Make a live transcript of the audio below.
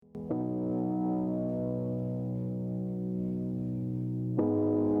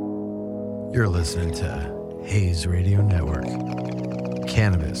You're listening to Hayes Radio Network,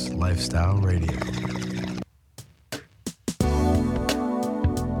 Cannabis Lifestyle Radio.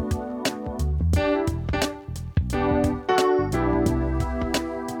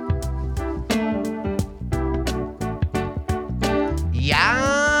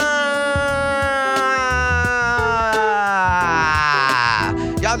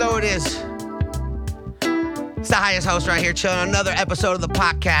 Y'all know who it is. It's the highest host right here, chilling on another episode of the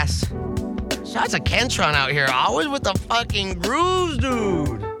podcast. Shout out to Kentron out here, always with the fucking grooves,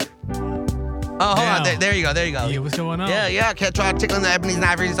 dude. Oh, hold on. There you go. Yeah, what's going on? Yeah. Kentron, tickling the ebonies and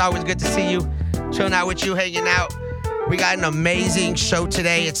ivories. It's always good to see you. Chilling out with you, hanging out. We got an amazing show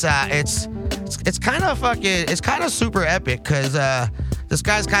today. It's kind of super epic because this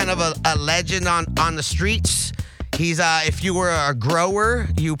guy's kind of a legend on the streets. He's if you were a grower,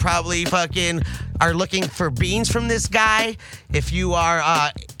 you probably fucking are looking for beans from this guy. If you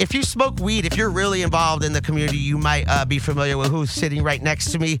smoke weed, if you're really involved in the community, you might be familiar with who's sitting right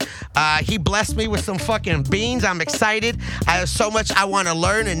next to me. He blessed me with some fucking beans. I'm excited. I have so much I want to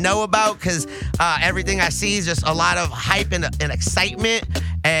learn and know about because everything I see is just a lot of hype and excitement.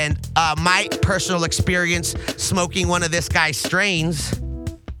 And my personal experience smoking one of this guy's strains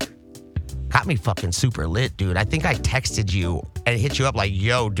got me fucking super lit, dude. I think I texted you and hit you up like,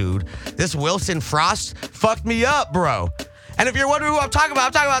 yo, dude, this Wilson Frost fucked me up, bro. And if you're wondering who I'm talking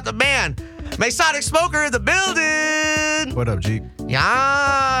about the man, Masonic Smoker in the building. What up, G?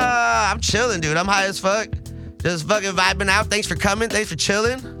 Yeah, I'm chilling, dude. I'm high as fuck. Just fucking vibing out. Thanks for coming. Thanks for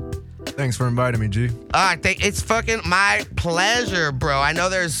chilling. Thanks for inviting me, G. All right, it's fucking my pleasure, bro. I know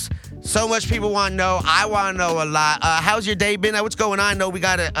there's so much people want to know. I want to know a lot. How's your day been? What's going on? I know we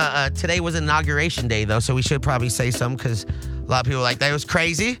got today was inauguration day, though, so we should probably say something because a lot of people like that. It was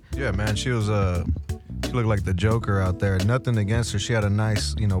crazy. Yeah, man. She looked like the Joker out there. Nothing against her. She had a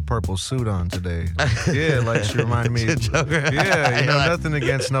nice, purple suit on today. Yeah, like she reminded me. The Joker. Yeah, nothing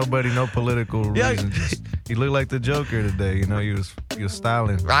against nobody, no political reason. Just, he looked like the Joker today. He was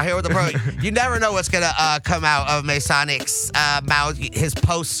styling. Right here with the pro. You never know what's gonna come out of Masonic's mouth. His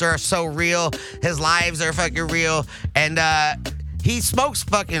posts are so real. His lives are fucking real. And he smokes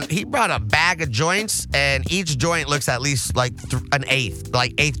he brought a bag of joints, and each joint looks at least like an eighth,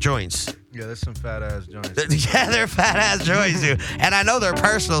 like eighth joints. Yeah, there's some fat-ass joints. Yeah, they're fat-ass joints, dude. And I know they're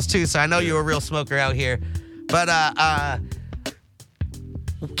personals, too, so I know you're a real smoker out here. But,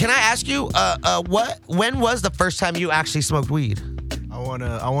 can I ask you, when was the first time you actually smoked weed? I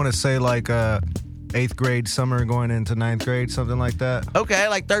wanna say like 8th grade summer going into 9th grade, something like that. Okay,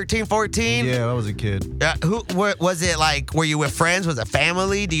 like 13, 14? Yeah, I was a kid. Was it like, were you with friends? Was it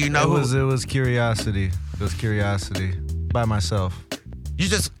family? Do you know It was curiosity. It was curiosity. By myself. You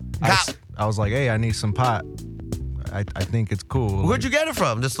just I was like, hey, I need some pot. I think it's cool. Where'd you get it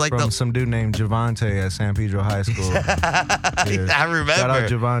from? Just like from some dude named Javante at San Pedro High School. Yeah. I remember. Shout out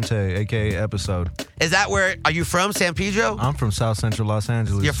Javante, a.k.a. Episode. Is that are you from San Pedro? I'm from South Central Los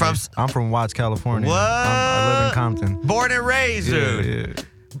Angeles. You're from? I'm from Watts, California. What? I live in Compton. Born and raised, dude.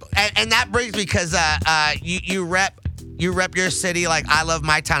 Yeah. And that brings me because you rep your city like I love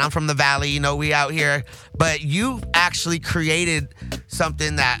my town. I'm from the Valley, we out here. But you actually created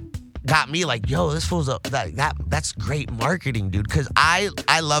something that got me like, yo, this fool's up. That's great marketing, dude. Because I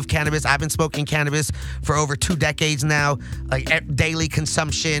love cannabis. I've been smoking cannabis for over 2 decades now, like daily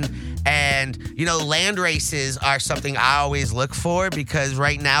consumption. And, land races are something I always look for because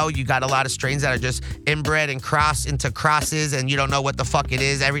right now you got a lot of strains that are just inbred and crossed into crosses and you don't know what the fuck it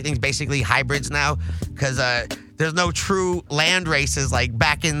is. Everything's basically hybrids now because there's no true land races like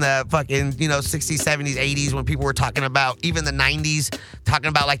back in the fucking, 60s, 70s, 80s when people were talking about, even the 90s, talking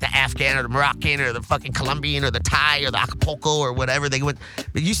about like the Afghan or the Moroccan or the fucking Colombian or the Thai or the Acapulco or whatever they would.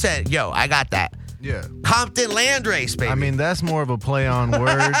 But you said, yo, I got that. Yeah. Compton land race, baby. I mean, that's more of a play on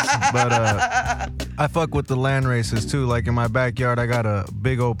words, but I fuck with the land races too. Like in my backyard, I got a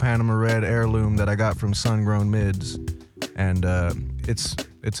big old Panama Red heirloom that I got from Sun Grown Mids. And it's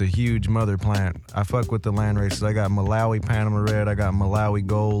a huge mother plant. I fuck with the land races. I got Malawi Panama Red. I got Malawi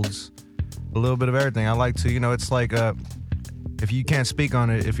Golds. A little bit of everything. I like to, it's like if you can't speak on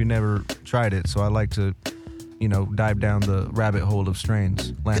it if you never tried it. So I like to, dive down the rabbit hole of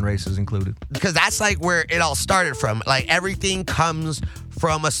strains, land races included. Because that's like where it all started from. Like everything comes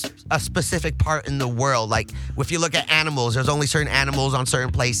from a specific part in the world. Like if you look at animals, there's only certain animals on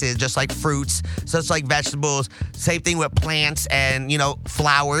certain places, just like fruits, just like vegetables. Same thing with plants and,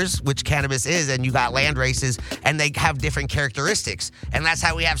 flowers, which cannabis is, and you got land races, and they have different characteristics. And that's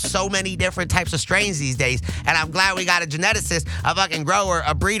how we have so many different types of strains these days. And I'm glad we got a geneticist, a fucking grower,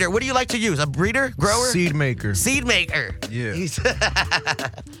 a breeder. What do you like to use? A breeder? Grower? Seed maker. maker. Seed maker. Yeah. He's-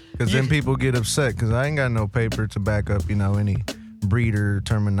 Because then people get upset because I ain't got no paper to back up, any breeder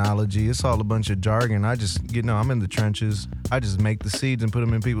terminology. It's all a bunch of jargon. I just, I'm in the trenches. I just make the seeds and put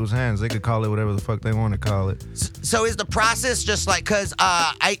them in people's hands. They could call it whatever the fuck they want to call it. So is the process just like, because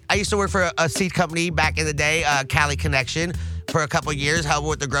I used to work for a seed company back in the day, Cali Connection, for a couple of years, helping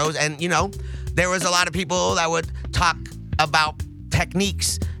with the grows. And, there was a lot of people that would talk about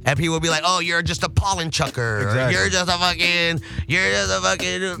techniques. And people would be like, oh, you're just a pollen chucker. Exactly. Or you're just a fucking.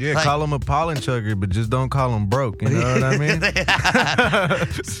 Yeah, like, call them a pollen chucker, but just don't call them broke. You know what I mean?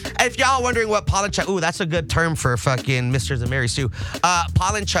 If y'all wondering what pollen chucker, that's a good term for fucking Misters and Marys too.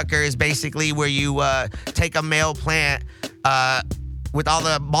 Pollen chucker is basically where you take a male plant with all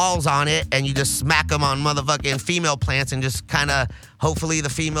the balls on it and you just smack them on motherfucking female plants and just kind of, hopefully the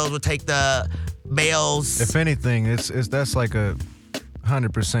females would take the males. If anything, that's like a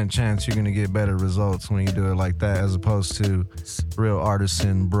 100% chance you're gonna get better results when you do it like that, as opposed to real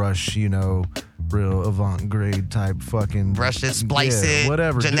artisan brush, real avant-garde type fucking Brush it, splice it,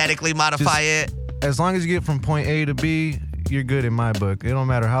 whatever. genetically modify it. As long as you get from point A to B, you're good in my book. It don't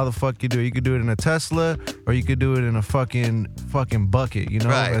matter how the fuck you do it. You could do it in a Tesla or you could do it in a fucking bucket,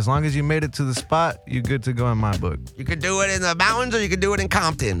 Right. As long as you made it to the spot, you're good to go in my book. You could do it in the mountains or you could do it in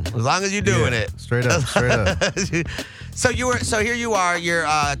Compton, as long as you're doing it. Straight up. So here you are. You're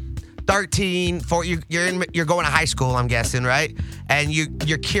 13, you're going to high school, I'm guessing, right? And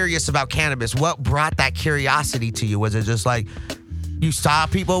you're curious about cannabis. What brought that curiosity to you? Was it just like you saw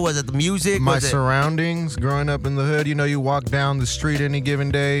people? Was it the music? My surroundings growing up in the hood, you walk down the street any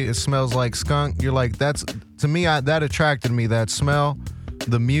given day, it smells like skunk. You're like, that attracted me, that smell,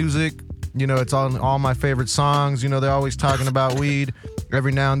 the music. It's all my favorite songs. They're always talking about weed.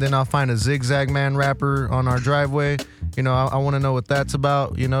 Every now and then I'll find a Zigzag Man rapper on our driveway. I want to know what that's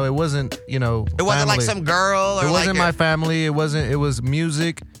about. It wasn't, It wasn't family. like some girl or it wasn't like my family. It was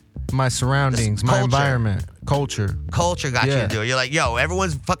music, my surroundings, my culture. environment, culture. Culture got you Yeah. to do it. You're like, yo,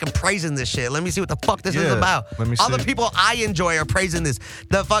 everyone's fucking praising this shit. Let me see what the fuck this is Yeah, about. let me All the see. people I enjoy are praising this.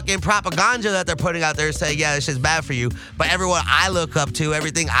 The fucking propaganda that they're putting out there saying, yeah, this shit's bad for you. But everyone I look up to,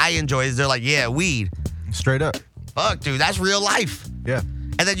 everything I enjoy is they're like, yeah, weed. Straight up. Fuck, dude, that's real life. Yeah.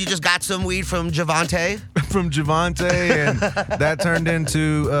 And then you just got some weed from Javante. From Javante, and that turned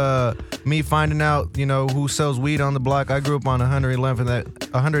into me finding out, who sells weed on the block. I grew up on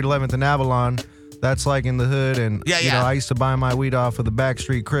 111th and Avalon. That's like in the hood, and Yeah. I used to buy my weed off of the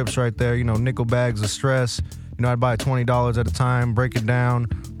Backstreet Crips right there. Nickel bags of stress. I'd buy $20 at a time, break it down,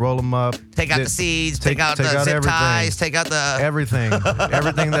 roll them up. Take out the seeds, take out the zip everything. ties, take out the Everything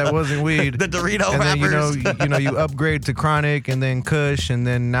that wasn't weed. the Dorito And wrappers. then you upgrade to Chronic and then Kush, and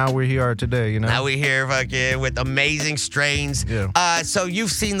then now we're here today. Now we here fucking with amazing strains. Yeah. So you've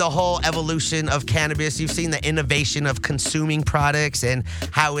seen the whole evolution of cannabis. You've seen the innovation of consuming products and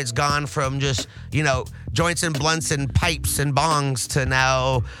how it's gone from just, joints and blunts and pipes and bongs to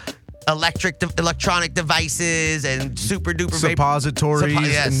now electronic devices and super duper suppositories,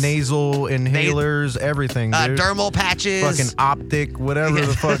 yes. nasal inhalers, everything. Dude. Dermal patches. Fucking optic, whatever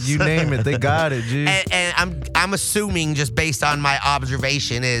the fuck you name it, they got it, G. And I'm assuming, just based on my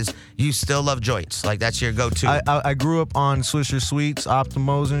observation, is you still love joints. Like that's your go-to. I grew up on Swisher Sweets,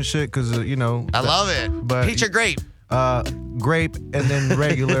 Optimos and shit, because I love it. but- Peach or grape? Grape and then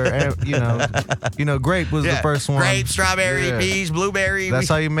regular. Grape was the first one. Grape, strawberry, Yeah. peach, blueberry. That's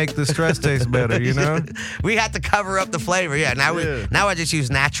how you make the stress taste better, We had to cover up the flavor. Yeah. Now I just use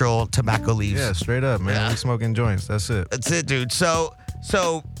natural tobacco leaves. Yeah, straight up, man. Yeah. We smoking joints. That's it. That's it, dude. So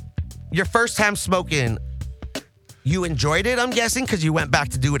your first time smoking, you enjoyed it, I'm guessing, because you went back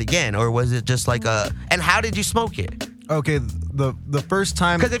to do it again, or was it just like and how did you smoke it? Okay, the first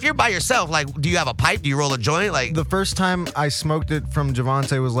time. Because if you're by yourself, like, do you have a pipe? Do you roll a joint? Like, The first time I smoked it from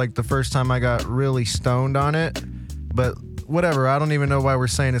Javante was like the first time I got really stoned on it. But whatever, I don't even know why we're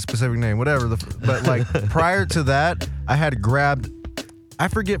saying a specific name. Whatever. But like prior to that, I had grabbed, I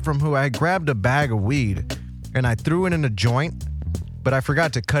forget from who, I grabbed a bag of weed and I threw it in a joint, but I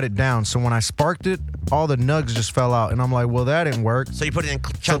forgot to cut it down. So when I sparked it, all the nugs just fell out. And I'm like, well, that didn't work. so you put it in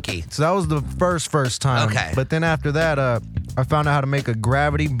chunky. So that was the first time. Okay. But then after that, I found out how to make a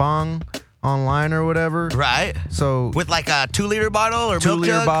gravity bong online or whatever. Right. So With like a 2-liter bottle or 2 milk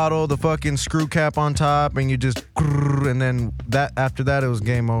liter jug? bottle, the fucking screw cap on top, and you just, and then after that it was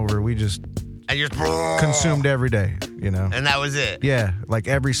game over. We just And you're consumed every day, And that was it. Yeah, like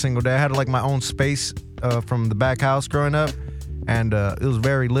every single day. I had like my own space from the back house growing up, and it was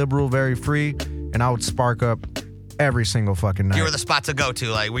very liberal, very free, and I would spark up every single fucking night. You were the spot to go to.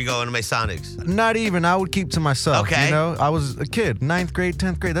 Like, we go into Masonics. Not even. I would keep to myself. Okay. You know, I was a kid, 9th grade,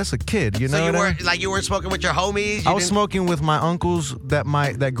 10th grade. That's a kid. You know. So what I mean? you weren't smoking with your homies. I was smoking with my uncles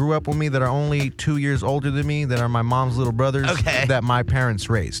that grew up with me that are only 2 years older than me, that are my mom's little brothers. Okay. That my parents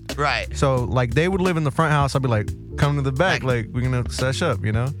raised. Right. So like they would live in the front house. I'd be like, come to the back. Like we're gonna sesh up.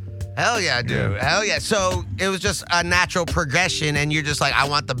 You know. Hell yeah, dude. Yeah. Hell yeah. So it was just a natural progression, and you're just like, I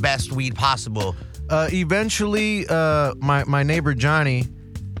want the best weed possible. Eventually, my neighbor Johnny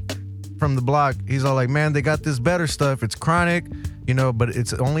from the block, he's all like, man, they got this better stuff. It's chronic, you know, but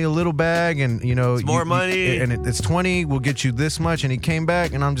it's only a little bag, and you know, it's more money, and it's 20. We'll get you this much. And he came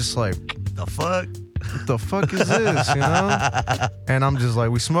back, and I'm just like, the fuck? What the fuck is this? You know? And I'm just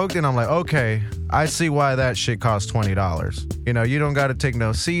like, we smoked it, and I'm like, okay, I see why that shit costs $20. You know, you don't got to take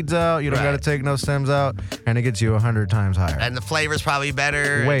no seeds out, you don't got to take no stems out, and it gets you 100 times higher. And the flavor's probably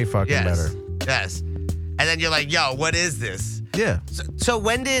better. Way fucking better. Yes. And then you're like, yo, what is this? Yeah. So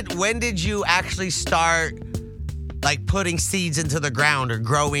when did you actually start like putting seeds into the ground or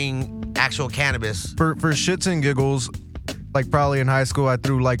growing actual cannabis? For shits and giggles, like probably in high school, I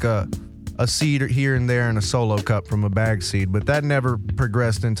threw like a seed here and there in a solo cup from a bag seed, but that never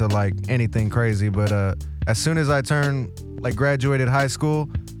progressed into like anything crazy. But as soon as I graduated high school,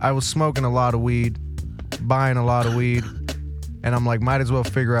 I was smoking a lot of weed, buying a lot of weed, and I'm like, might as well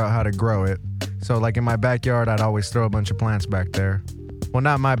figure out how to grow it. So like in my backyard, I'd always throw a bunch of plants back there. Well,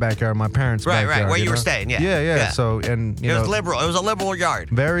 not my backyard, my parents' backyard. Right, where you know? were staying, yeah. Yeah. So, and you know. It was liberal. It was a liberal yard.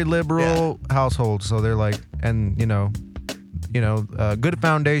 Very liberal household. So they're like, and you know, good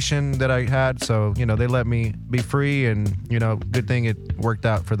foundation that I had. So, you know, they let me be free, and, you know, good thing it worked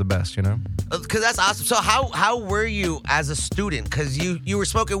out for the best, you know? Because that's awesome. So how were you as a student? Because you were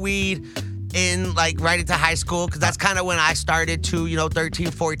smoking weed in like right into high school, because that's kind of when I started to,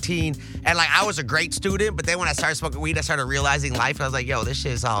 13, 14. And like I was a great student, but then when I started smoking weed, I started realizing life. And I was like, yo, this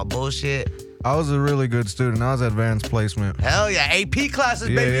shit is all bullshit. I was a really good student. I was advanced placement. Hell yeah. AP classes,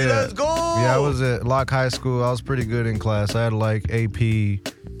 baby. Yeah. Let's go. Yeah, I was at Locke High School. I was pretty good in class. I had like AP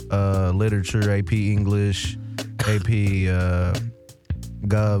literature, AP English, AP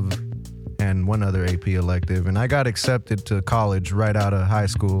Gov, and one other AP elective. And I got accepted to college right out of high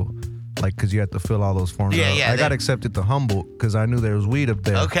school, like, because you have to fill all those forms out. I got accepted to Humboldt because I knew there was weed up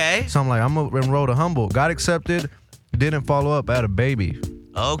there. Okay. So I'm like, I'm going to enroll to Humboldt. Got accepted, didn't follow up, I had a baby.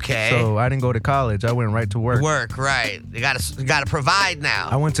 Okay. So I didn't go to college. I went right to work. Work, right. You gotta provide now.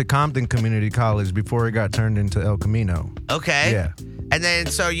 I went to Compton Community College before it got turned into El Camino. Okay. Yeah. And then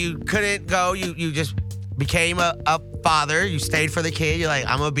so you couldn't go. You just became a father. You stayed for the kid. You're like,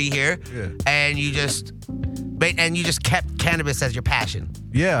 I'm gonna be here. Yeah. And you just kept cannabis as your passion.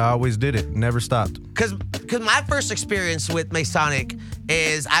 Yeah, I always did it. Never stopped. Because my first experience with Masonic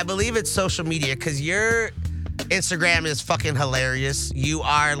is, I believe it's social media, because your Instagram is fucking hilarious. You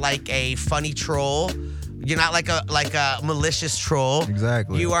are like a funny troll. You're not like a malicious troll.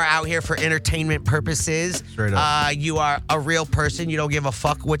 Exactly. You are out here for entertainment purposes. Straight up. You are a real person. You don't give a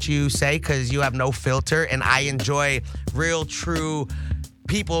fuck what you say because you have no filter. And I enjoy real, true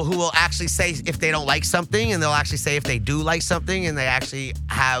people who will actually say if they don't like something, and they'll actually say if they do like something, and they actually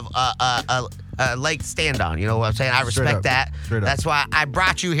have a leg to stand on. You know what I'm saying? I respect that. That's why I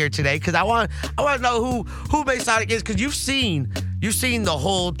brought you here today, because I want to know who Masonic is, because you've seen the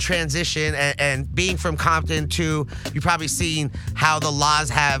whole transition, and being from Compton to, you've probably seen how the laws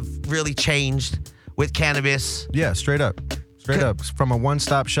have really changed with cannabis. Yeah, straight up. From a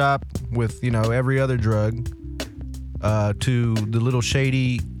one-stop shop with, every other drug, to the little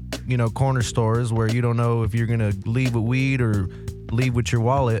shady, corner stores where you don't know if you're going to leave with weed or leave with your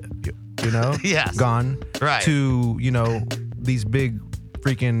wallet, Yes. gone. Right. To, these big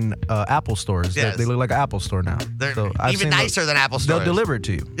freaking Apple stores. Yes. They look like an Apple store now. They're so I've even seen nicer than Apple stores. They'll deliver it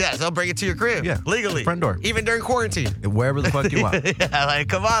to you. Yes, they'll bring it to your crib. Yeah. Legally. Front door. Even during quarantine. Wherever the fuck you want. Yeah, like,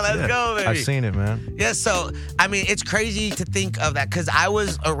 come on, let's go, baby. I've seen it, man. Yeah, so, I mean, it's crazy to think of that, because I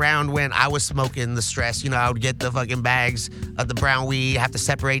was around when I was smoking the stress. I would get the fucking bags of the brown weed, have to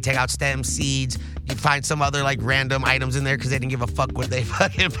separate, take out stems, seeds. You'd find some other, like, random items in there because they didn't give a fuck what they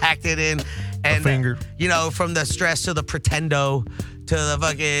fucking packed it in. And, a finger. From the stress to the Pretendo to the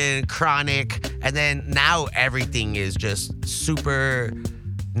fucking Chronic. And then now everything is just super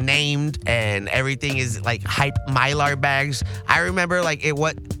named, and everything is like hype Mylar bags. I remember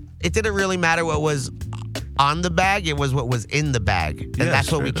it didn't really matter what was on the bag, it was what was in the bag. And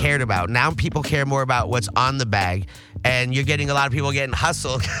that's what we cared about. Now people care more about what's on the bag. And you're getting a lot of people getting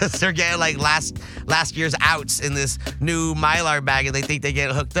hustled because they're getting like last year's outs in this new Mylar bag, and they think they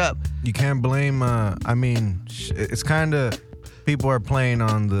get hooked up. You can't blame, it's kind of, people are playing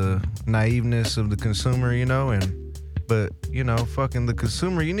on the naiveness of the consumer, and But, you know, fucking the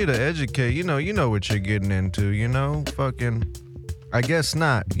consumer, you need to educate. You know what you're getting into, you know? Fucking, I guess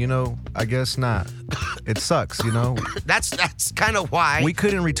not, you know? I guess not. It sucks, you know? That's kind of why. We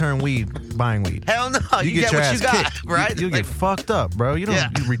couldn't return buying weed. Hell no. You get your what you ass got, kicked. right? You get fucked up, bro. You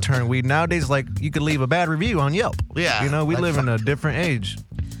don't you return weed. Nowadays, like, you could leave a bad review on Yelp. Yeah. You know, we like, live in a different age.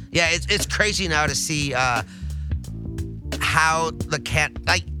 Yeah, it's crazy now to see how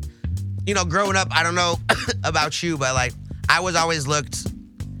like, you know, growing up, I don't know about you, but like, I was always looked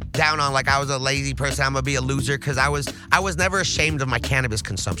down on, like I was a lazy person. I'm gonna be a loser because I was never ashamed of my cannabis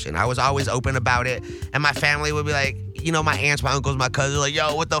consumption. I was always open about it, and my family would be like, you know, my aunts, my uncles, my cousins, like,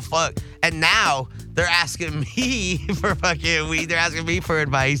 yo, what the fuck? And now they're asking me for fucking weed. They're asking me for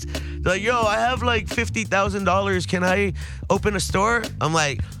advice. They're like, yo, I have like $50,000. Can I open a store? I'm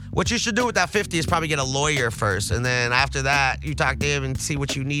like, what you should do with that 50 is probably get a lawyer first, and then after that, you talk to him and see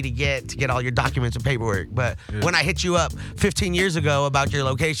what you need to get all your documents and paperwork. But when I hit you up 15 years ago about your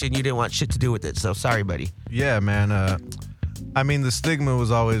location, you didn't want shit to do with it. So sorry, buddy. Yeah, man. I mean, the stigma was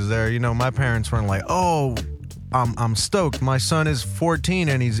always there. You know, my parents weren't like, oh, I'm stoked. My son is 14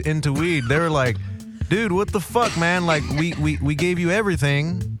 and he's into weed. They were like, dude, what the fuck, man? Like, we gave you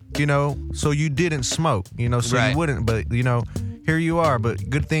everything, you know, so you didn't smoke, you know, so you wouldn't. But, you know, here you are. But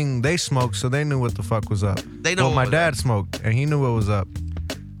good thing they smoked, so they knew what the fuck was up. They know. Well, my dad smoked, and he knew what was up.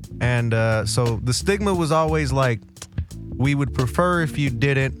 And so the stigma was always like, we would prefer if you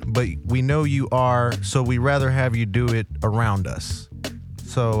didn't, but we know you are, so we rather have you do it around us.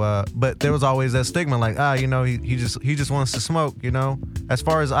 So, but there was always that stigma, like, you know, he just wants to smoke, you know. As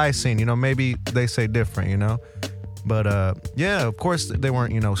far as I seen, you know, maybe they say different, you know. But yeah, of course they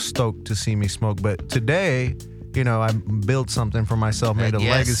weren't, you know, stoked to see me smoke. But today, you know, I built something for myself, made a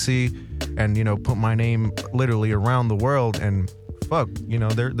legacy, and, you know, put my name literally around the world, and fuck, you know,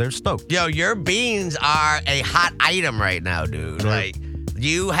 they're stoked. Yo, your beans are a hot item right now, dude. Right. Like,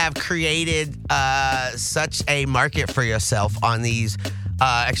 you have created such a market for yourself on these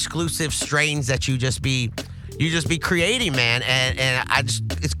exclusive strains that you just be creating, man. And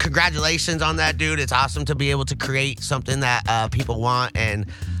it's congratulations on that, dude. It's awesome to be able to create something that people want. And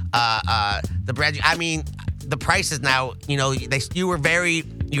the bread, I mean, the prices now, you know, you were very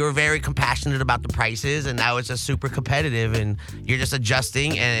compassionate about the prices, and now it's just super competitive, and you're just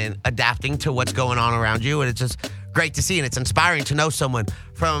adjusting and adapting to what's going on around you, and it's just great to see, and it's inspiring to know someone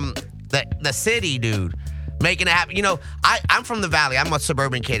from the city, dude, making it happen. You know, I'm from the Valley. I'm a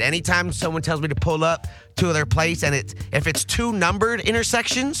suburban kid. Anytime someone tells me to pull up to their place, and if it's two numbered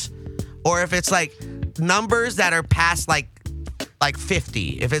intersections, or if it's like numbers that are past like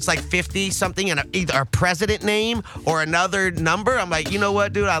 50. If it's like 50 something and either a president name or another number, I'm like, you know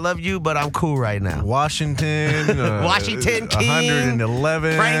what, dude, I love you, but I'm cool right now. Washington King,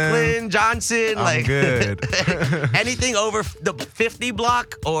 111, Franklin, Johnson, I'm like good. Anything over the 50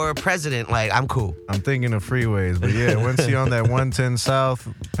 block or president, like, I'm cool. I'm thinking of freeways, but yeah, once you're on that 110 South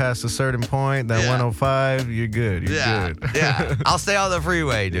past a certain point, that 105, you're good. You're good. Yeah. I'll stay on the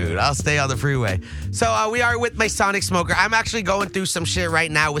freeway, dude. I'll stay on the freeway. So we are with Masonic Smoker. I'm actually going through some shit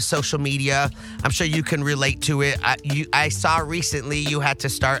right now with social media. I'm sure you can relate to it. I saw recently you had to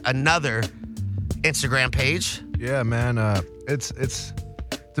start another Instagram page. Yeah, man. It's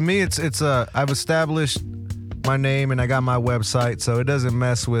to me, it's I've established my name and I got my website, so it doesn't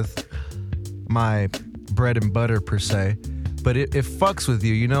mess with my bread and butter per se. But it fucks with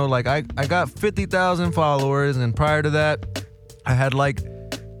you, you know. Like I got 50,000 followers, and prior to that, I had like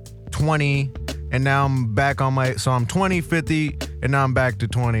 20. And now I'm back on so I'm 20, 50, and now I'm back to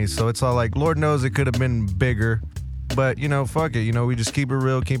 20. So it's all like, Lord knows it could have been bigger. But, you know, fuck it. You know, we just keep it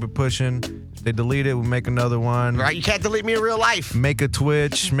real, keep it pushing. If they delete it, we'll make another one. Right, you can't delete me in real life. Make a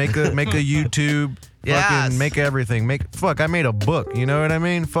Twitch, make a YouTube. Fucking make everything. I made a book, you know what I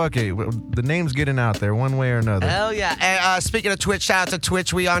mean? Fuck it. The name's getting out there one way or another. Hell yeah. And speaking of Twitch, shout out to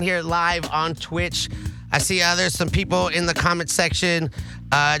Twitch. We on here live on Twitch. I see there's some people in the comment section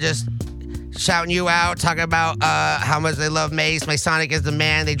just shouting you out, talking about how much they love Mace. Masonic is the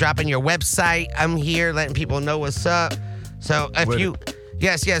man. They drop in your website. I'm here letting people know what's up. So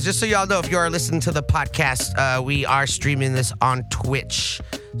yes, just so y'all know, if you are listening to the podcast, we are streaming this on Twitch.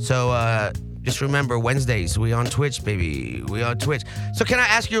 So just remember, Wednesdays, we on Twitch, baby. We on Twitch. So can I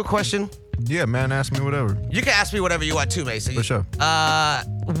ask you a question? Yeah, man, ask me whatever. You can ask me whatever you want too, Mason. For sure.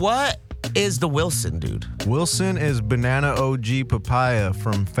 What is the Wilson, dude? Wilson is Banana OG Papaya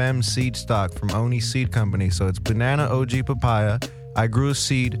from Fem Seed Stock from Oni Seed Company. So it's Banana OG Papaya. I grew a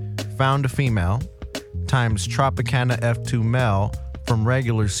seed, found a female, times Tropicana F2 male from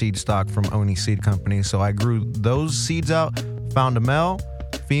regular seed stock from Oni Seed Company. So I grew those seeds out, found a male,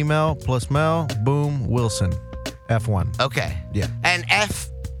 female plus male, boom, Wilson. F1. Okay. Yeah. And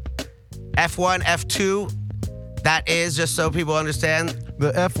F1, F2, that is, just so people understand.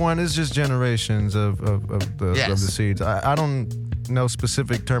 The F1 is just generations of the seeds. I don't know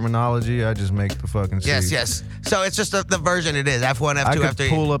specific terminology. I just make the fucking seeds. Yes. So it's just the version it is. F1, F2, I could F3.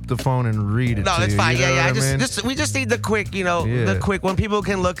 pull up the phone and read it. No, to it's you, fine. you know Yeah. what I mean? We just need the quick, the quick one. People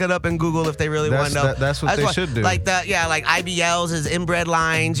can look it up in Google if they really want to know. That's what they should do. Like like IBLs is inbred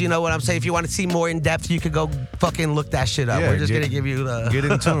lines. You know what I'm saying? If you want to see more in depth, you could go fucking look that shit up. Yeah, We're just gonna give you the get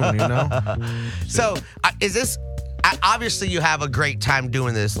in tune. You know. So is this? Obviously, you have a great time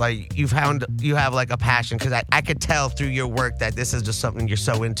doing this. Like you have like a passion, because I could tell through your work that this is just something you're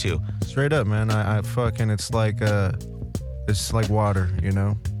so into. Straight up, man. I fucking it's like water. You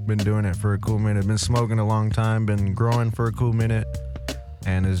know. Been doing it for a cool minute. Been smoking a long time. Been growing for a cool minute.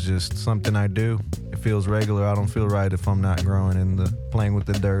 And it's just something I do. It feels regular. I don't feel right if I'm not growing and playing with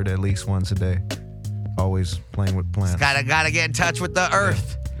the dirt at least once a day. Always playing with plants. Gotta get in touch with the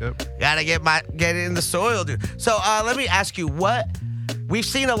earth. Yep. Gotta get it in the soil, dude. So let me ask you, we've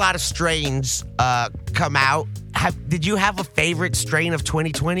seen a lot of strains come out. Did you have a favorite strain of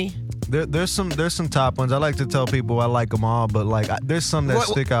 2020? There's some top ones. I like to tell people I like them all, but like there's some that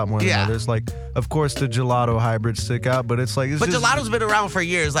stick out more than others. Like, of course, the gelato hybrids stick out, but it's like gelato's been around for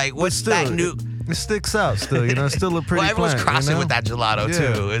years. Like, what's still, that new? It sticks out still. You know, it's still a pretty. Well, everyone's plant, crossing with that gelato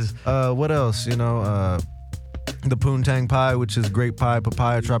too. What else? You know, the Poontang pie, which is grape pie,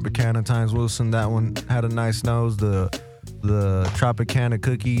 papaya, Tropicana times Wilson. That one had a nice nose. The Tropicana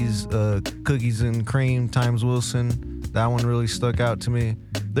cookies and cream times Wilson. That one really stuck out to me.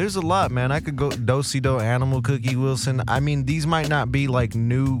 There's a lot, man. I could go Do-Si-Do Animal Cookie Wilson. I mean, these might not be like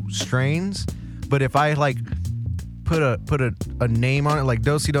new strains, but if I like put a name on it, like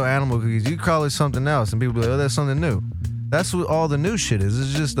Do-Si-Do Animal Cookies, you call it something else, and people be like, oh, that's something new. That's what all the new shit is.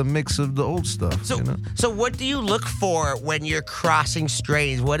 It's just a mix of the old stuff. So, you know? So what do you look for when you're crossing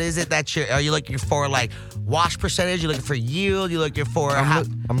strains? What is it that are you looking for? Like wash percentage? You looking for yield? You looking for?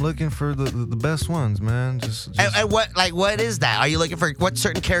 I'm looking for the best ones, man. Just and what is that? Are you looking for what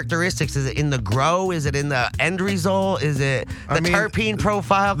certain characteristics? Is it in the grow? Is it in the end result? Is it the terpene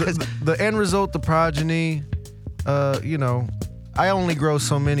profile? Because the end result, the progeny. You know, I only grow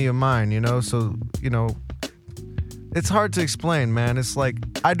so many of mine. You know, so you know. It's hard to explain, man. It's like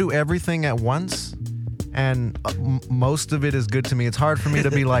I do everything at once, and most of it is good to me. It's hard for me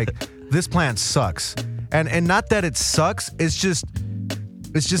to be like, this plant sucks, and not that it sucks. It's just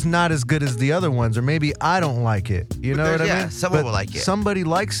not as good as the other ones, or maybe I don't like it. You know what I mean? Someone will like it. Somebody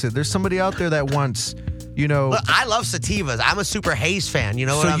likes it. There's somebody out there that wants. You know, look, I love sativas. I'm a super haze fan. You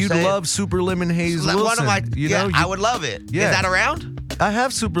know what I'm saying? So you'd love Super Lemon Haze Wilson. One of my, I would love it. Yeah. Is that around? I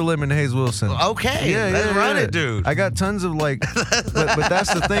have Super Lemon Haze Wilson. Okay, let's run it, dude. I got tons of like, but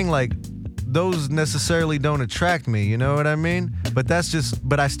that's the thing. Like, those necessarily don't attract me. You know what I mean? But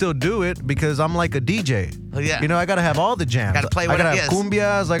I still do it because I'm like a DJ. Yeah. You know, I gotta have all the jams. Gotta play I gotta have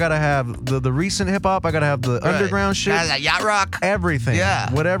cumbias. I gotta have the recent hip hop. I gotta have the underground shit. Gotta yacht rock. Everything.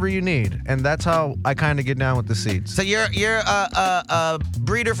 Yeah. Whatever you need, and that's how I kind of get down with the seeds. So you're a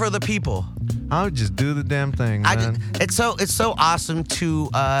breeder for the people. I would just do the damn thing, man. It's so awesome to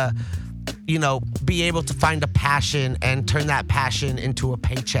be able to find a passion and turn that passion into a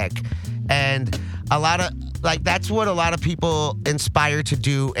paycheck. And a lot of that's what a lot of people inspire to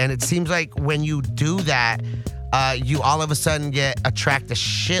do. And it seems like when you do that, you all of a sudden attract a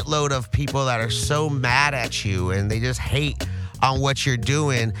shitload of people that are so mad at you and they just hate on what you're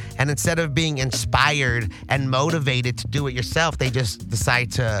doing. And instead of being inspired and motivated to do it yourself, they just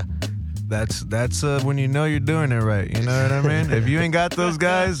decide to. That's when you know you're doing it right. You know what I mean? If you ain't got those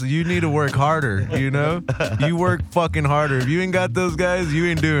guys, you need to work harder. You know, you work fucking harder. If you ain't got those guys, you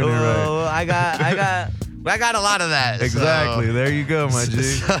ain't doing it right. Oh, I got a lot of that. Exactly. So. There you go, my G.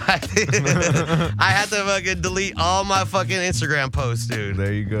 So I had to fucking delete all my fucking Instagram posts, dude.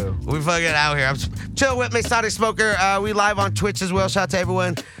 There you go. We fucking out here. I'm chill with Masonic Smoker. We live on Twitch as well. Shout out to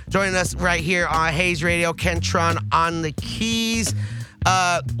everyone joining us right here on Hayes Radio. Kentron on the keys.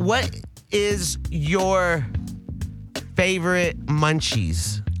 What is your favorite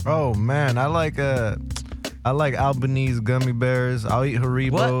munchies? Oh man, I like Albanese gummy bears. I'll eat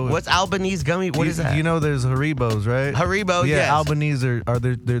Haribo. What's Albanese gummy? What is that? You know, there's Haribos, right? Haribo, yeah. Yes. Albanese they're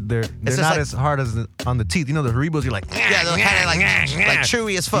not as hard as on the teeth. You know, the Haribos, you're like, yeah, they're kind of like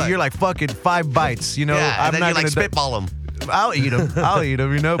chewy as fuck. You're like fucking 5 bites. You know, I'm not gonna spitball them. I'll eat them.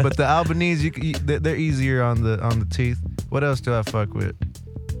 You know. But the Albanese, they're easier on the teeth. What else do I fuck with?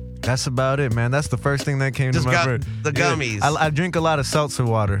 That's about it, man. That's the first thing that came to my brain. The gummies. I drink a lot of seltzer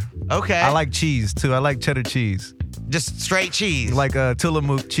water. Okay. I like cheese, too. I like cheddar cheese. Just straight cheese. Like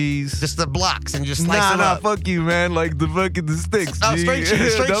Tillamook cheese. Just the blocks and just slice them up. Fuck you, man. Like the sticks. Oh, straight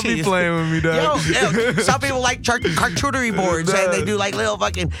cheese, straight Don't cheese. be playing with me, dog. Yo, some people like charcuterie boards, and they do like little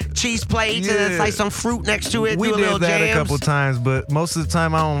fucking cheese plates and then slice some fruit next to it. We do a little did that jams. a couple times, but most of the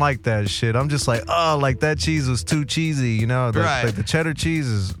time I don't like that shit. I'm just like, oh, like that cheese was too cheesy, you know? Right. Like the cheddar cheese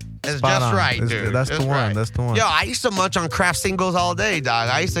is It's spot just on. right, It's- dude. That's Just the one. right. That's the one. Yo, I used to munch on Kraft singles all day, dog.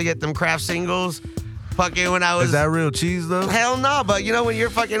 I used to get them Kraft singles fucking when I was... Is that real cheese, though? Hell no, but you know when you're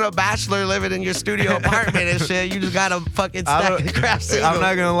fucking a bachelor living in your studio apartment and shit, you just got a fucking stack of Kraft singles. I'm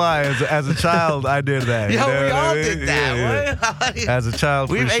not going to lie. As a child, I did that. Yo, you know we what I all mean? did that. Yeah. What? As a child,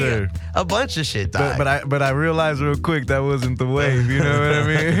 We for made sure. a bunch of shit, dog. But I realized real quick that wasn't the wave. You know what I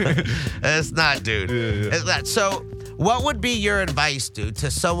mean? It's not, dude. Yeah. It's not. So, what would be your advice, dude, to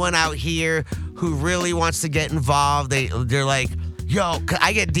someone out here who really wants to get involved? They're like, yo, 'cause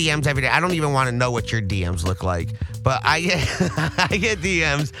I get DMs every day. I don't even want to know what your DMs look like, but I get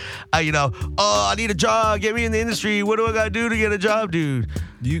DMs. Oh, I need a job. Get me in the industry. What do I gotta do to get a job, dude?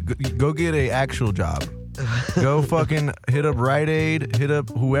 You go get a actual job. Go fucking hit up Rite Aid, hit up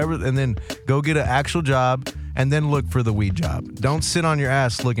whoever, and then go get an actual job, and then look for the weed job. Don't sit on your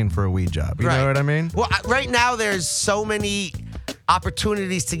ass looking for a weed job. You know what I mean? Well, right now there's so many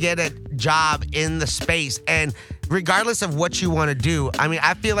opportunities to get a job in the space, and regardless of what you want to do, I mean,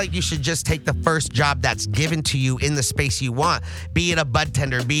 I feel like you should just take the first job that's given to you in the space you want. Be it a bud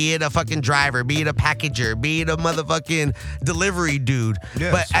tender, be it a fucking driver, be it a packager, be it a motherfucking delivery dude.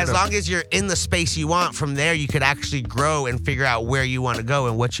 Yeah, but straight as up. long as you're in the space you want, from there you could actually grow and figure out where you want to go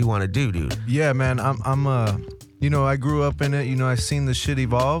and what you want to do, dude. Yeah, man. I grew up in it. I seen the shit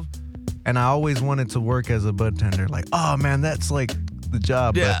evolve, and I always wanted to work as a bud tender. Like, oh man, that's like the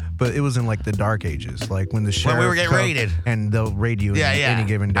job. Yeah. But it was in like the dark ages, like when the sheriff we were getting come raided. and they'll raid you Yeah, any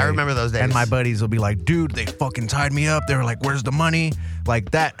given day. I remember those days. And my buddies will be like, dude, they fucking tied me up. They were like, where's the money?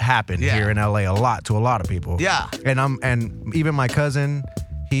 Like that happened Yeah. here in LA to a lot of people. Yeah. And even my cousin,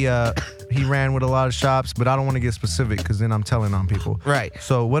 he ran with a lot of shops, but I don't want to get specific because then I'm telling on people. Right.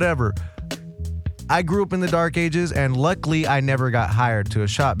 So whatever. I grew up in the dark ages, and luckily I never got hired to a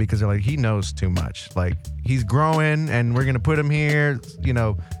shop because they're like, he knows too much. Like, he's growing, and we're going to put him here.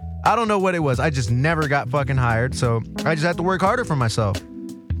 I don't know what it was. I just never got fucking hired, so I just had to work harder for myself.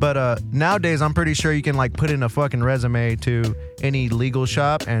 But nowadays, I'm pretty sure you can, like, put in a fucking resume to any legal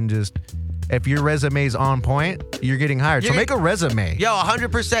shop and just... If your resume's on point, you're getting hired. So make a resume. Yo,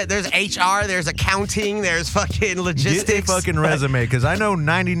 100%. There's HR, there's accounting, there's fucking logistics. Get a fucking resume, because I know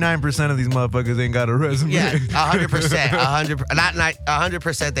 99% of these motherfuckers ain't got a resume. Yeah, 100%.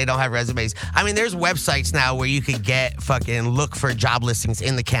 100% they don't have resumes. I mean, there's websites now where you could look for job listings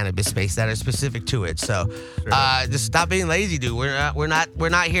in the cannabis space that are specific to it. So just stop being lazy, dude. We're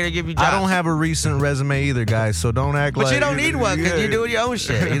not here to give you jobs. I don't have a recent resume either, guys, so don't act like... But you don't need one because you're doing your own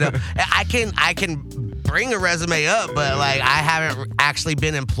shit, I can bring a resume up, but like I haven't actually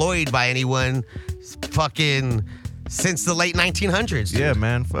been employed by anyone fucking since the late 1900s. Yeah,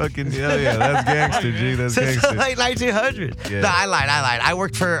 man. Fucking, yeah. That's gangster, G. That's Since gangster. the late 1900s. Yeah. No, I lied. I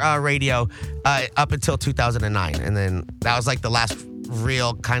worked for radio up until 2009, and then that was like the last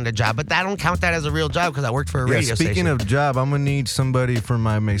real kind of job. But I don't count that as a real job because I worked for a radio Speaking station. of job, I'm gonna need somebody for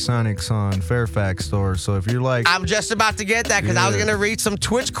my Masonics on Fairfax store. So if you're like, I'm just about to get that because I was Yeah. going to read some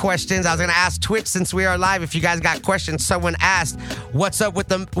Twitch questions. I was going to ask Twitch since we are live. If you guys got questions, someone asked, "What's up with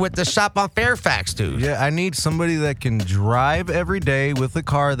the shop on Fairfax, dude?" yeah, I need somebody that can drive every day with a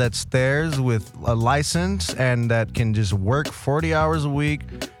car that's theirs with a license and that can just work 40 hours a week.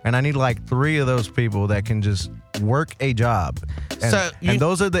 And I need like 3 of those people that can just work a job. And, and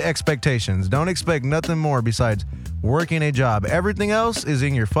those are the expectations. Don't expect nothing more besides working a job. Everything else is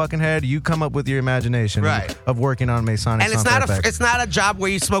in your fucking head. You come up with your imagination Right. of working on Masonics. And it's not a job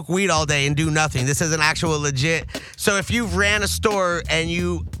where you smoke weed all day and do nothing. This is an actual legit. So if you've ran a store and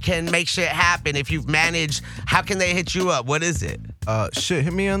you can make shit happen, if you've managed, how can they hit you up? What is it? Shit,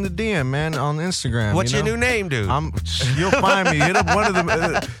 hit me on the DM, man, on Instagram. What's your new name, dude? You'll find me. Hit up one of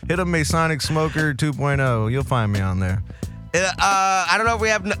them. Hit up Masonic Smoker 2.0. You'll find me on there. I don't know if we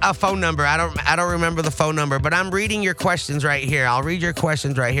have a phone number. I don't remember the phone number, but I'm reading your questions right here. I'll read your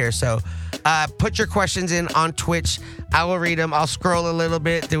questions right here. So put your questions in on Twitch. I will read them. I'll scroll a little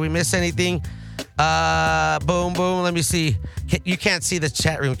bit. Did we miss anything? Boom, boom. Let me see. You can't see the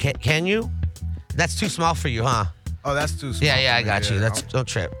chat room, can you? That's too small for you, huh? Oh, that's too small. Yeah, I got you. Don't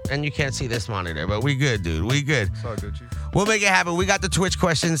trip. And you can't see this monitor, but we good, dude. We good. It's all good, Chief. We'll make it happen. We got the Twitch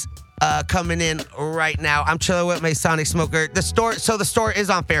questions coming in right now. I'm chilling with Masonic Smoker. The store is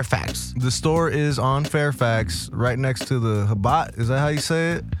on Fairfax. The store is on Fairfax, right next to the Habat. Is that how you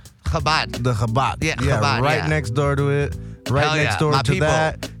say it? Chabad. The Chabad. Yeah, Chabad, right yeah. next door to it. Right Hell next yeah, door my to people.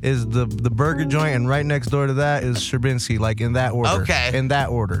 that is the burger joint, and right next door to that is Sherbinski, like in that order. Okay. In that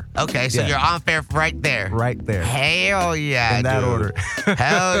order. Okay, so Yeah. you're on fair right there. Right there. Hell yeah, In that dude. order.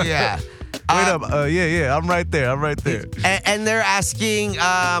 Hell yeah. Wait up. Yeah. I'm right there. And they're asking,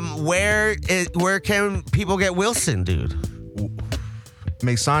 where can people get Wilson, dude?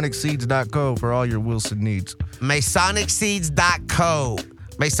 MasonicSeeds.co for all your Wilson needs. MasonicSeeds.co.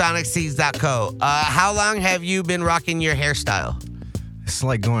 MasonicSeeds.co. How long have you been rocking your hairstyle? It's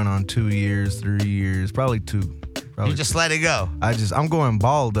like going on 2 years, 3 years, probably 2. You just let it go. I'm going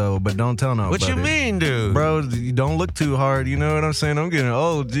bald though, but don't tell nobody. What you mean, dude? Bro, you don't look too hard, you know what I'm saying? I'm getting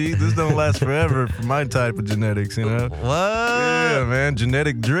old, G. This don't last forever for my type of genetics, you know? What? Yeah, man,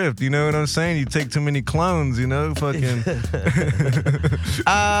 genetic drift, you know what I'm saying? You take too many clones, you know? Fucking.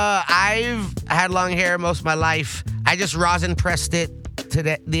 I've had long hair most of my life. I just rosin pressed it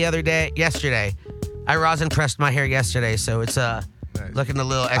yesterday. I rosin pressed my hair yesterday, so it's looking a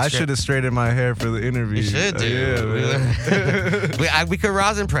little extra. I should have straightened my hair for the interview. You should, dude. Yeah, man. we could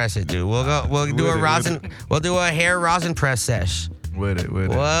rosin press it, dude. We'll do a rosin. We'll do a hair rosin press sesh. With it.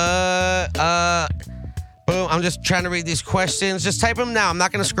 What? Boom. I'm just trying to read these questions. Just type them now. I'm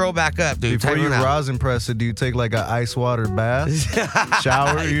not gonna scroll back up, dude. Before Type you them now. rosin press it, do you take like an ice water bath?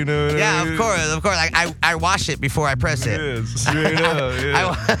 Shower, you know what I Yeah, mean? of course. Like I wash it before I press it. Yeah, straight up,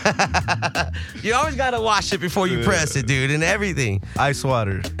 yeah. You always gotta wash it before you press it, dude, and everything. Ice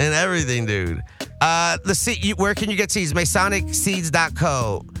water. And everything, dude. Where can you get seeds?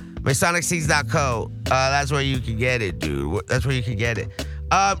 MasonicSeeds.co. MasonicSeeds.co. That's where you can get it, dude. That's where you can get it.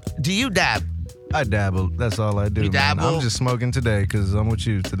 Do you dab? I dabble. That's all I do. You man. dabble? I'm just smoking today because I'm with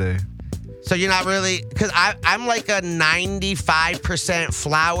you today. So you're not really, because I'm like a 95%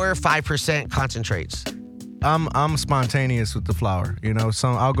 flour, 5% concentrates. I'm spontaneous with the flour. You know,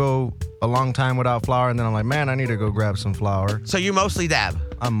 I'll go a long time without flour, and then I'm like, man, I need to go grab some flour. So you mostly dab.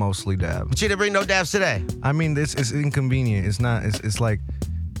 I'm mostly dab. But you didn't bring no dabs today. I mean, it's inconvenient. It's not. It's like,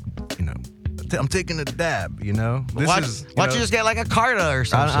 you know, I'm taking a dab. You know, Why don't you just get like a Carta or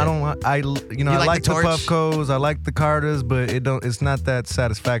something? I don't. I like like the the torch? Puffcos. I like the Cartas, but it's not that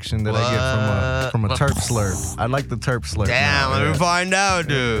satisfaction that I get from a terp slurp. I like the terp slurp. Damn, now, let yeah. me find out,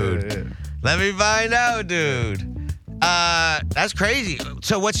 dude. Yeah. Let me find out, dude. That's crazy.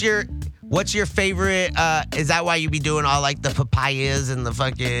 So what's your favorite? Is that why you be doing all like the papayas and the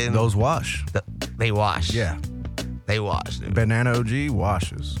fucking? Those wash. They wash. Yeah. They wash, dude. Banana OG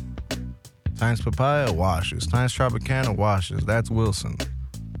washes. Times papaya washes. Times Tropicana washes. That's Wilson.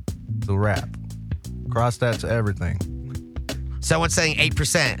 The wrap. Cross that to everything. Someone's saying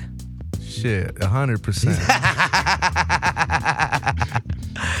 8%. Shit, 100%.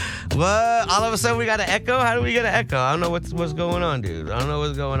 What? All of a sudden we got an echo? How do we get an echo? I don't know what's going on, dude. I don't know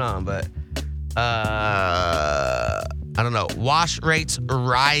what's going on, but I don't know. Wash rates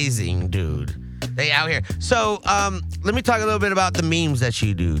rising, dude. They out here. So let me talk a little bit about the memes that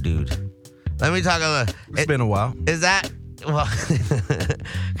you do, dude. Let me talk a little. It's been a while. Is that well?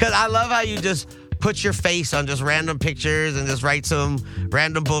 Because I love how you just put your face on just random pictures and just write some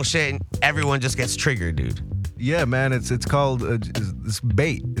random bullshit, and everyone just gets triggered, dude. Yeah, man, it's called it's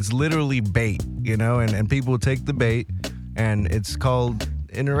bait. It's literally bait, you know, and people take the bait, and it's called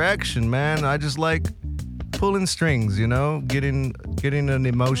interaction, man. I just like pulling strings, you know, getting an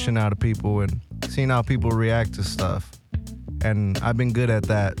emotion out of people and seeing how people react to stuff. And I've been good at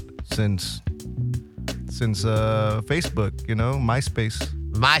that since Facebook, you know, MySpace.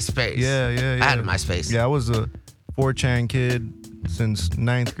 MySpace. Yeah. I had a MySpace. Yeah, I was a 4chan kid since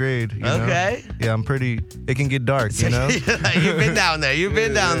 9th grade. You know? Okay. Yeah, it can get dark, you know? You've been down there. You've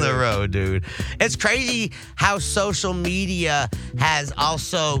been down the road, dude. It's crazy how social media has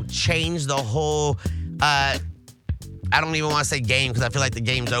also changed the whole, I don't even want to say game because I feel like the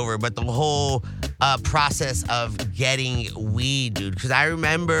game's over, but the whole process of getting weed, dude. Because I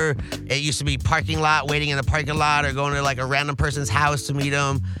remember it used to be parking lot, waiting in the parking lot or going to like a random person's house to meet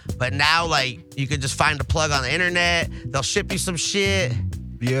them. But now, like, you could just find a plug on the internet. They'll ship you some shit.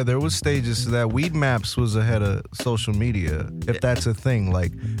 Yeah, there was stages to that. Weed Maps was ahead of social media, if that's a thing.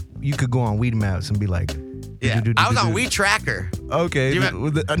 Like, you could go on Weed Maps and be like, Yeah, I was on Weed Tracker. Okay.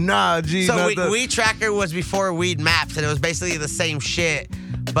 Nah, G. So Weed Tracker was before Weed Maps, and it was basically the same shit.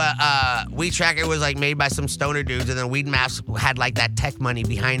 But Weed Tracker was like made by some stoner dudes, and then Weed Maps had like that tech money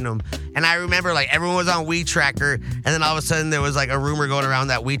behind them. And I remember like everyone was on Weed Tracker, and then all of a sudden there was like a rumor going around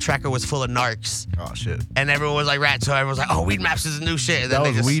that Weed Tracker was full of narcs. Oh shit. And everyone was like rat, so everyone was like, "Oh, Weed Maps is a new shit." And then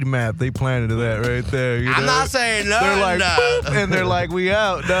That was Weed Map. They planted that right there. You I'm know? not saying no. They're like, boop, and they're like, we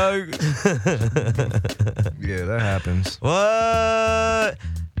out, dog. Yeah, that happens. What?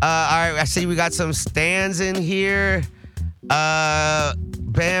 All right, I see we got some stands in here.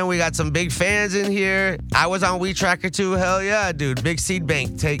 Bam, we got some big fans in here. I was on Weed Tracker too. Hell yeah, dude. Big Seed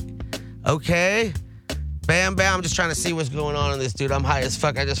Bank. Okay. Bam, bam. I'm just trying to see what's going on in this, dude. I'm high as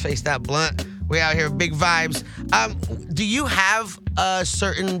fuck. I just faced that blunt. We out here, big vibes. Do you have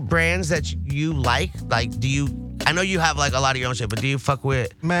certain brands that you like? Like, I know you have like a lot of your own shit, but do you fuck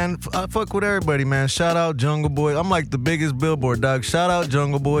with? Man, I fuck with everybody, man. Shout out Jungle Boy. I'm like the biggest billboard, dog. Shout out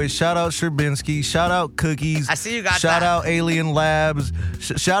Jungle Boy. Shout out Sherbinsky. Shout out Cookies. I see you got Shout that. out Alien Labs.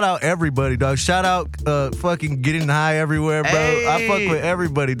 Shout out everybody, dog. Shout out fucking Getting High Everywhere, bro. Hey. I fuck with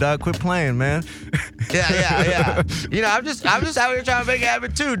everybody, dog. Quit playing, man. Yeah. You know, I'm just out here trying to make it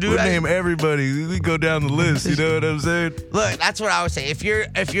happen too, dude. We name everybody. We go down the list. You know what I'm saying? Look, that's what I would say.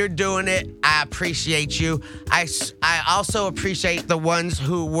 If you're doing it, I appreciate you. I also appreciate the ones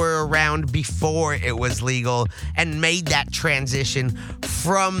who were around before it was legal and made that transition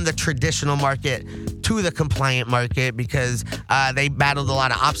from the traditional market to the compliant market because they battled a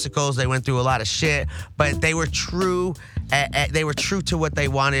lot of obstacles. They went through a lot of shit, but they were true. They were true to what they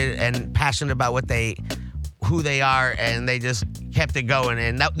wanted and passionate about who they are, and they just kept it going.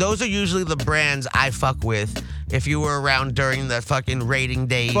 And those are usually the brands I fuck with. If you were around during the fucking rating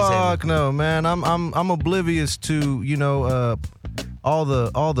days. Fuck no, man. I'm oblivious to, you know, all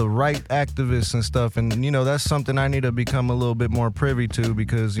the right activists and stuff, and you know that's something I need to become a little bit more privy to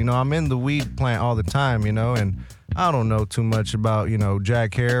because you know I'm in the weed plant all the time, you know, and I don't know too much about, you know,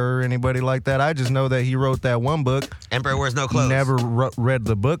 Jack Hare or anybody like that. I just know that he wrote that one book. Emperor Wears No Clothes. Never read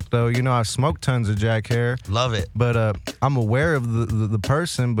the book though. You know, I smoked tons of Jack Hare. Love it. But I'm aware of the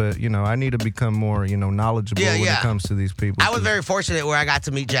person, but you know, I need to become more, you know, knowledgeable when it comes to these people. I was very fortunate where I got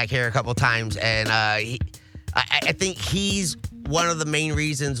to meet Jack Hare a couple times, and I think he's one of the main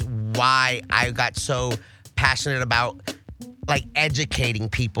reasons why I got so passionate about like educating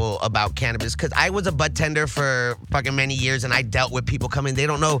people about cannabis, because I was a bud tender for fucking many years and I dealt with people coming. They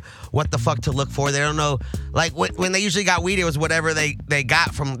don't know what the fuck to look for. They don't know, like when they usually got weed, it was whatever they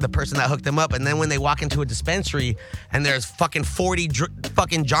got from the person that hooked them up. And then when they walk into a dispensary and there's fucking 40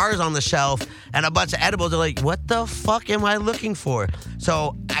 fucking jars on the shelf and a bunch of edibles, they're like, what the fuck am I looking for?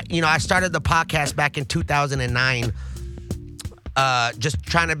 So, I started the podcast back in 2009, just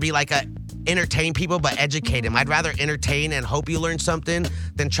trying to be like entertain people, but educate them. I'd rather entertain and hope you learn something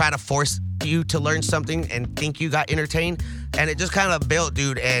than try to force you to learn something and think you got entertained. And it just kind of built,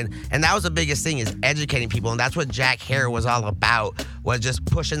 dude. And that was the biggest thing, is educating people. And that's what Jack Hare was all about, was just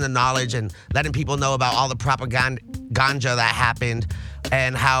pushing the knowledge and letting people know about all the propaganda ganja that happened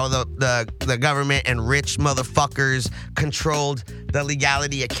and how the government and rich motherfuckers controlled the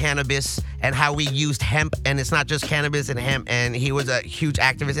legality of cannabis and how we used hemp. And it's not just cannabis and hemp. And he was a huge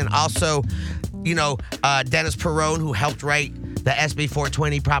activist. And also, Dennis Perone, who helped write the SB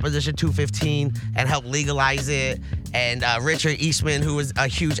 420 Proposition 215 and helped legalize it. And Richard Eastman, who was a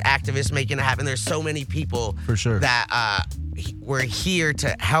huge activist making it happen. There's so many people for sure that were here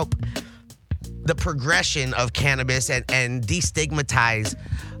to help the progression of cannabis and destigmatize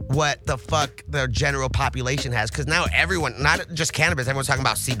what the fuck the general population has. Because now everyone, not just cannabis, everyone's talking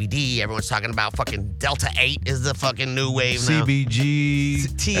about CBD. Everyone's talking about fucking Delta 8 is the fucking new wave now. CBG,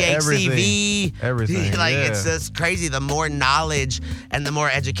 THCV. Everything. Like, it's just crazy. The more knowledge and the more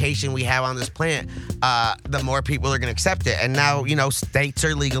education we have on this plant, the more people are going to accept it. And now, states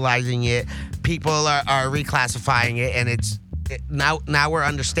are legalizing it. People are reclassifying it. And now we're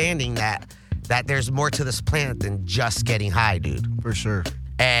understanding that there's more to this plant than just getting high, dude. For sure.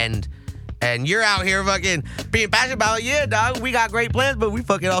 And you're out here fucking being passionate about it. Yeah, dog, we got great plans, but we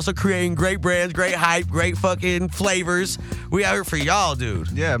fucking also creating great brands, great hype, great fucking flavors. We out here for y'all,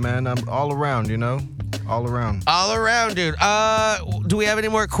 dude. Yeah, man. I'm all around, all around. All around, dude. Do we have any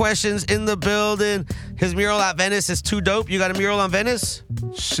more questions in the building? His mural at Venice is too dope. You got a mural on Venice?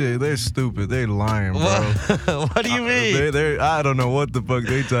 Shit, they're stupid. They lying, bro. What do you mean? I don't know what the fuck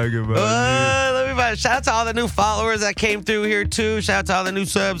they talking about. Let me find. Shout out to all the new followers that came through here too. Shout out to all the new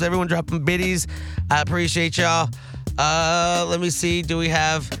subs. Everyone dropping biddies. I appreciate y'all. Let me see. Do we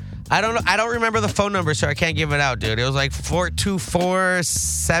have? I don't know. I don't remember the phone number, so I can't give it out, dude. It was like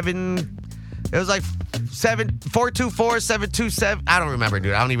 4247. It was like 424-727. I don't remember,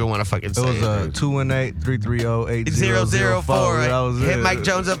 dude. I don't even want to fucking say it. It was 218-330-8004. Hit Mike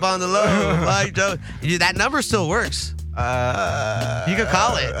Jones up on the low. Mike Jones. Dude, that number still works. You can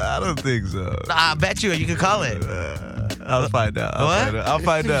call it. I don't think so. I bet you can call it. I'll find out. I'll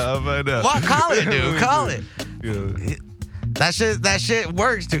find out. Well, call it, dude. Call it. Yeah. That shit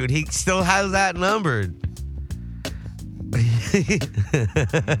works, dude. He still has that numbered.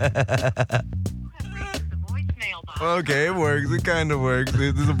 Okay, it works. It kind of works.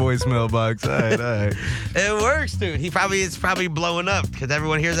 This is a voicemail box. All right. It works, dude. It's probably blowing up because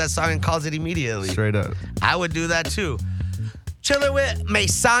everyone hears that song and calls it immediately. Straight up. I would do that too. Chilling with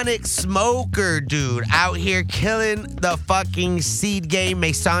Masonic Smoker, dude. Out here killing the fucking seed game.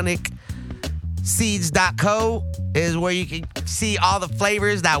 MasonicSeeds.co is where you can see all the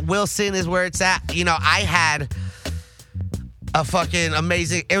flavors. That Wilson is where it's at. You know, I had a fucking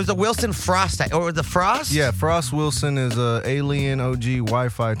amazing. It was a Wilson Frost, or was the Frost? Yeah, Frost Wilson is a Alien OG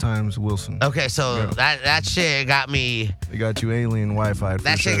Wi-Fi times Wilson. Okay, so that shit got me. They got you alien Wi-Fi.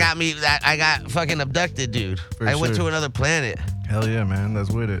 That shit got me. I got fucking abducted, dude. I went to another planet. Hell yeah, man.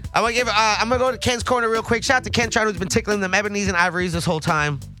 That's with it. I'm gonna go to Ken's corner real quick. Shout out to Ken Chard, who's been tickling them ebonies and ivories this whole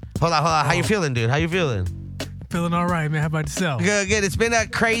time. Hold on. How you feeling, dude? How you feeling? Feeling all right, man. How about yourself? Good. It's been a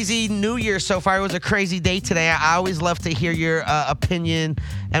crazy New Year so far. It was a crazy day today. I always love to hear your opinion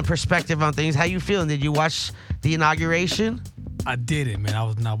and perspective on things. How you feeling? Did you watch the inauguration? I didn't, man. I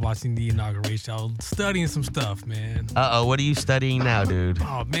was not watching the inauguration. I was studying some stuff, man. What are you studying now, dude?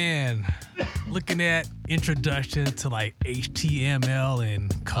 Oh, man. Looking at introduction to, like, HTML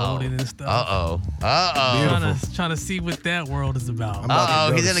and coding and stuff. Trying to see what that world is about.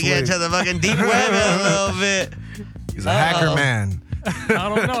 He's going to get into the fucking deep web a little bit. He's a hacker man. I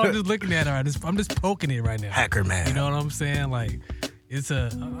don't know. I'm just looking at it. I'm just poking it right now. Hacker man. You know what I'm saying? Like, I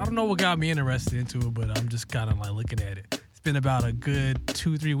don't know what got me interested into it, but I'm just kind of, like, looking at it. Been about a good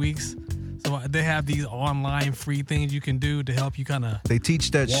 2-3 weeks. So they have these online free things you can do to help you kind of. They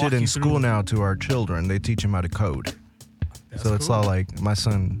teach that shit in school now to our children. They teach them how to code. So it's all like my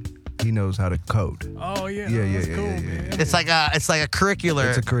son, he knows how to code. Oh yeah, yeah. Man. It's like a curricular.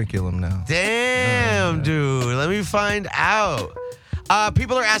 It's a curriculum now. Damn, dude. Let me find out.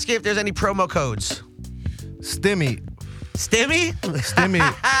 People are asking if there's any promo codes. Stimmy.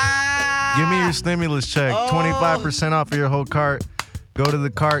 Give me your stimulus check. 25% off of your whole cart. Go to the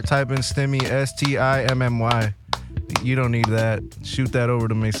cart, type in Stimmy, STIMMY. You don't need that. Shoot that over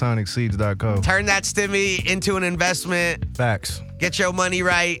to MasonicSeeds.co. Turn that Stimmy into an investment. Facts. Get your money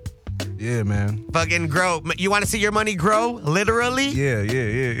right. Yeah, man. Fucking grow. You want to see your money grow? Literally? Yeah.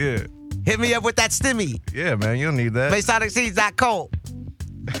 Hit me up with that Stimmy. Yeah, man. You don't need that. MasonicSeeds.co.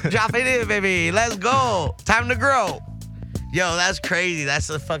 Drop it in, baby. Let's go. Time to grow. Yo, that's crazy. That's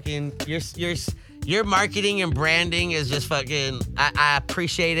a fucking your marketing and branding is just fucking. I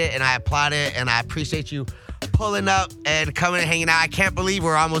appreciate it and I applaud it and I appreciate you pulling up and coming and hanging out. I can't believe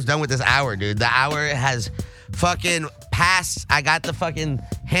we're almost done with this hour, dude. The hour has fucking passed. I got the fucking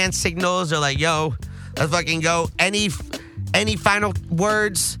hand signals. They're like, yo, let's fucking go. Any final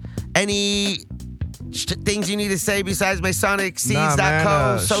words? Any things you need to say besides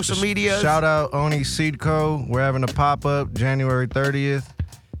MasonicSeeds.co, social media? Shout out Oni Seed Co. We're having a pop-up January 30th.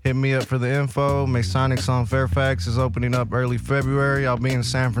 Hit me up for the info. Masonics on Fairfax is opening up early February. I'll be in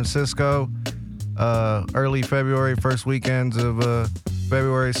San Francisco early February, first weekends of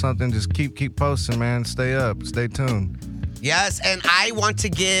February, something. Just keep posting, man. Stay up. Stay tuned. Yes, and I want to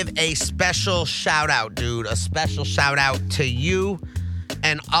give a special shout-out, dude. A special shout-out to you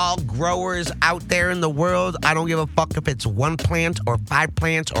and all growers out there in the world. I don't give a fuck if it's 1 plant or 5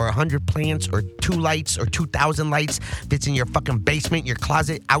 plants or 100 plants or 2 lights or 2,000 lights. If it's in your fucking basement, your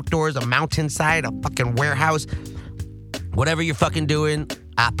closet, outdoors, a mountainside, a fucking warehouse, whatever you're fucking doing,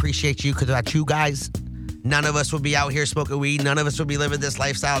 I appreciate you because without you guys, none of us would be out here smoking weed. None of us would be living this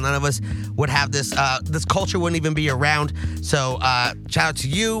lifestyle. None of us would have this culture wouldn't even be around. So shout out to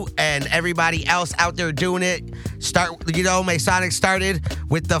you and everybody else out there doing it. Masonic started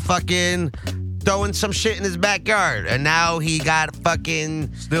with the fucking throwing some shit in his backyard. And now he got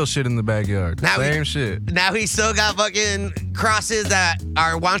fucking... Still shit in the backyard. Same shit. Now he still got fucking crosses that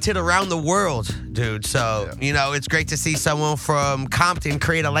are wanted around the world, dude. So, it's great to see someone from Compton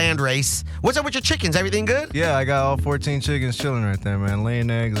create a land race. What's up with your chickens? Everything good? Yeah, I got all 14 chickens chilling right there, man. Laying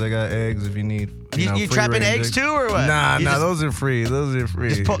eggs. I got eggs if you need. You trapping eggs too, or what? Nah, those are free.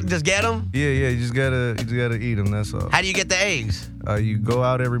 Just get them? Yeah, you just gotta eat them. That's all. How do you get the eggs? You go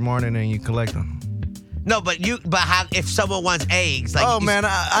out every morning and you collect them. No, but how if someone wants eggs? Like, man,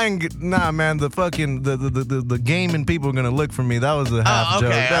 I ain't man. The fucking the gaming people are gonna look for me. That was a half joke.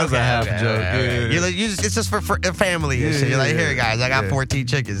 That was a half joke. Yeah. You're like, it's just for family and shit. You're like, here guys, I got 14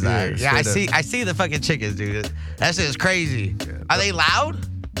 chickens. I see the fucking chickens, dude. That shit is crazy. Are they loud?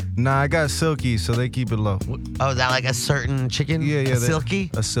 Nah, I got Silky, so they keep it low. Oh, is that like a certain chicken? Yeah. A Silky?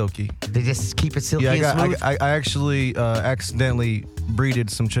 A Silky. They just keep it silky and smooth? I actually accidentally breeded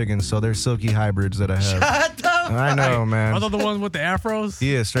some chickens, so they're Silky hybrids that I have. Shut the fuck. I know, man. Are those the ones with the afros?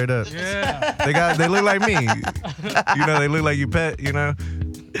 Yeah, straight up. Yeah. They look like me. They look like you pet,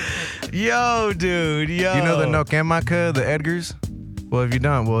 Yo, dude. Yo. You know the Nokemaka, the Edgars? Well, if you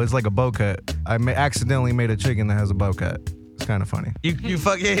don't, well, it's like a bow cut. I accidentally made a chicken that has a bow cut. It's kind of funny. You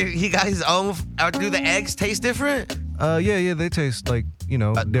fucking, he got his own, do the eggs taste different? Yeah, they taste like,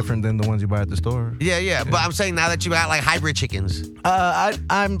 different than the ones you buy at the store. Yeah. But I'm saying now that you got like hybrid chickens.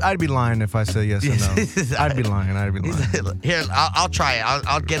 I'd be lying if I said yes or no. I'd be lying. Here, I'll try it.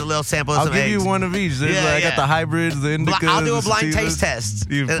 I'll get a little sample of I'll some give eggs. you one of each. I got the hybrids, the indicas. I'll do a the blind sativas. taste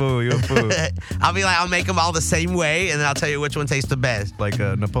test. You're a fool. I'll be like, I'll make them all the same way, and then I'll tell you which one tastes the best. Like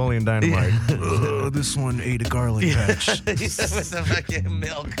Napoleon Dynamite. This one ate a garlic patch. With the fucking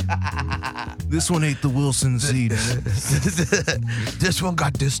milk. This one ate the Wilson seeds. This one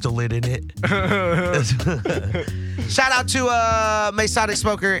got distillate in it. Shout out to Masonic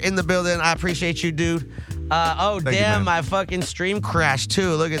Smoker in the building. I appreciate you, dude. Thank you, my fucking stream crashed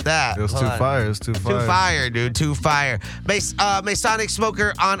too. Look at that. It was too fire. Too fire, dude. Too fire. Masonic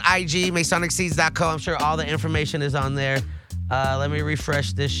Smoker on IG, MasonicSeeds.co. I'm sure all the information is on there. Let me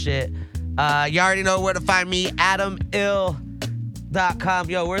refresh this shit. You already know where to find me, AdamIll.com.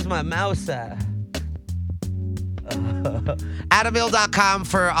 Yo, where's my mouse at? AdamIll.com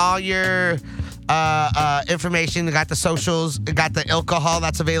for all your information. Got the socials. Got the alcohol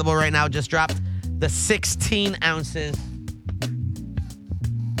that's available right now. Just dropped the 16 ounces.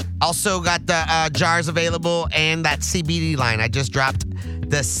 Also got the jars available and that CBD line. I just dropped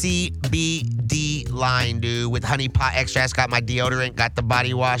the CBD line, dude, with honey pot extracts. Got my deodorant, got the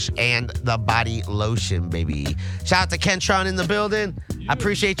body wash, and the body lotion, baby. Shout out to Kentron in the building. I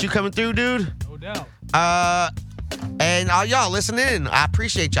appreciate you coming through, dude. No doubt. And all y'all listening, I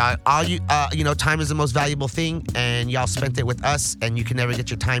appreciate y'all. All you, time is the most valuable thing, and y'all spent it with us, and you can never get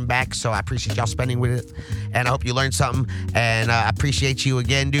your time back. So I appreciate y'all spending with it, and I hope you learned something. And I appreciate you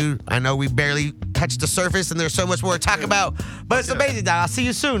again, dude. I know we barely touched the surface, and there's so much more to talk about, but it's amazing, dog. I'll see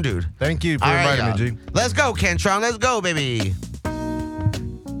you soon, dude. Thank you for All right, inviting me, y'all. G. Let's go, Kentron. Let's go, baby.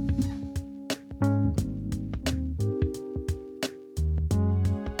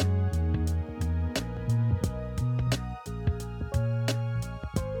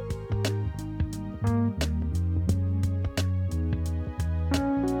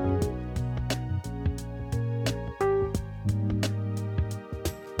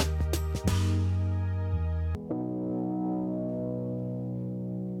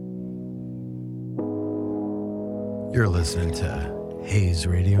 You're listening to Hayes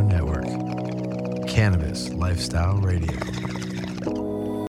Radio Network, Cannabis Lifestyle Radio.